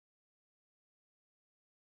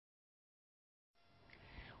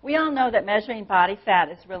We all know that measuring body fat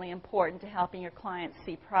is really important to helping your clients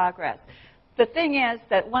see progress. The thing is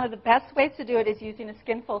that one of the best ways to do it is using a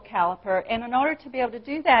skin fold caliper, and in order to be able to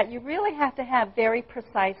do that, you really have to have very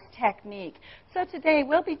precise technique. So today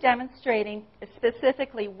we'll be demonstrating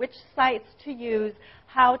specifically which sites to use,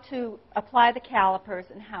 how to apply the calipers,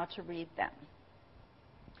 and how to read them.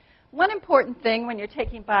 One important thing when you're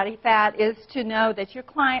taking body fat is to know that your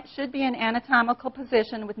client should be in anatomical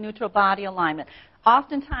position with neutral body alignment.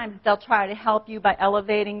 Oftentimes, they'll try to help you by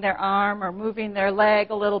elevating their arm or moving their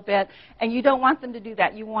leg a little bit, and you don't want them to do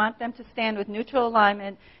that. You want them to stand with neutral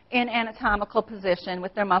alignment in anatomical position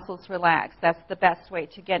with their muscles relaxed. That's the best way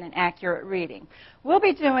to get an accurate reading. We'll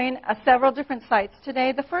be doing several different sites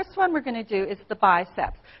today. The first one we're going to do is the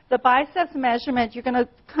biceps. The biceps measurement, you're going to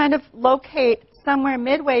kind of locate somewhere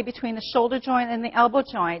midway between the shoulder joint and the elbow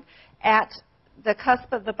joint at the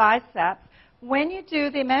cusp of the biceps. When you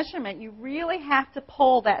do the measurement, you really have to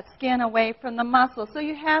pull that skin away from the muscle. So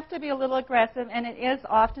you have to be a little aggressive, and it is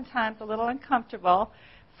oftentimes a little uncomfortable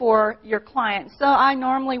for your client. So I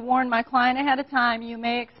normally warn my client ahead of time, you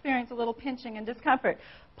may experience a little pinching and discomfort.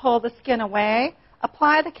 Pull the skin away,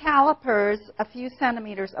 apply the calipers a few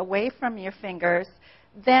centimeters away from your fingers,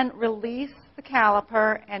 then release the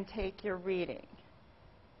caliper and take your reading.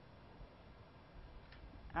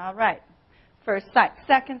 All right, first site.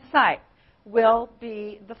 Second site will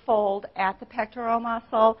be the fold at the pectoral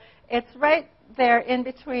muscle. It's right there in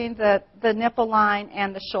between the nipple line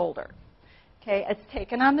and the shoulder. Okay, it's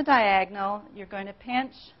taken on the diagonal. You're going to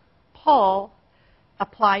pinch, pull,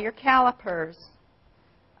 apply your calipers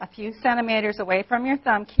a few centimeters away from your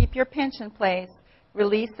thumb. Keep your pinch in place,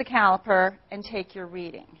 release the caliper, and take your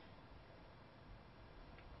reading.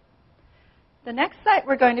 The next site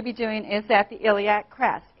we're going to be doing is at the iliac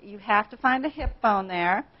crest. You have to find the hip bone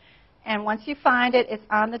there. And once you find it, it's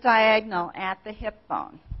on the diagonal at the hip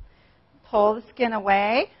bone. Pull the skin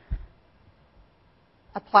away.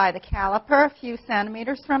 Apply the caliper a few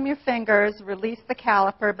centimeters from your fingers. Release the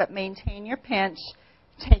caliper, but maintain your pinch.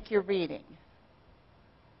 Take your reading.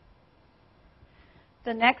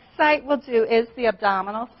 The next site we'll do is the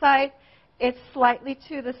abdominal site. It's slightly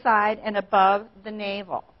to the side and above the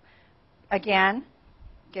navel. Again,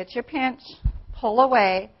 get your pinch, pull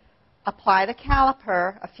away. Apply the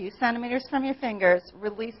caliper a few centimeters from your fingers,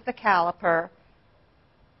 release the caliper,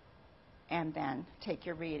 and then take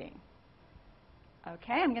your reading.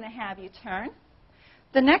 Okay, I'm going to have you turn.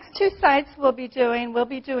 The next two sites we'll be doing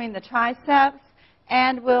the triceps,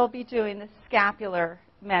 and we'll be doing the scapular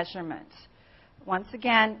measurement. Once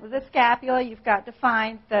again, with the scapula, you've got to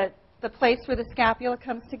find the place where the scapula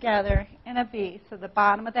comes together in a V, so the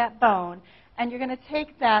bottom of that bone, and you're going to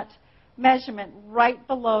take that measurement right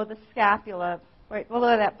below the scapula, right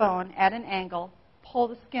below that bone at an angle, pull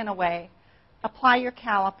the skin away, apply your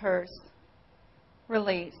calipers,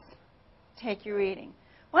 release, take your reading.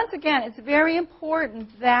 Once again, it's very important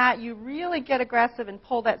that you really get aggressive and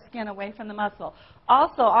pull that skin away from the muscle.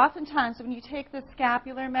 Also, oftentimes when you take the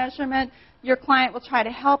scapular measurement, your client will try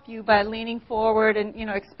to help you by leaning forward and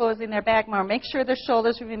exposing their back more. Make sure their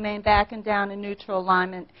shoulders remain back and down in neutral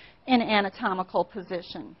alignment in anatomical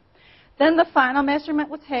position. Then the final measurement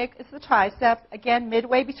we'll take is the triceps, again,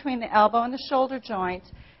 midway between the elbow and the shoulder joint.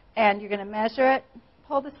 And you're going to measure it,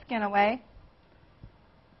 pull the skin away,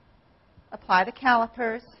 apply the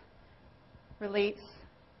calipers, release,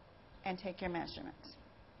 and take your measurement.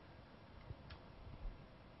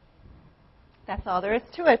 That's all there is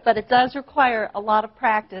to it, but it does require a lot of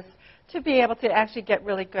practice to be able to actually get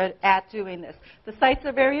really good at doing this. The sites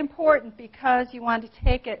are very important because you want to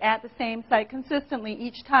take it at the same site consistently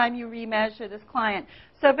each time you remeasure this client.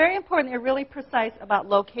 So very important that you're really precise about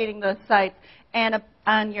locating those sites and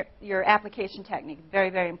on your application technique. Very,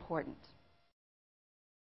 very important.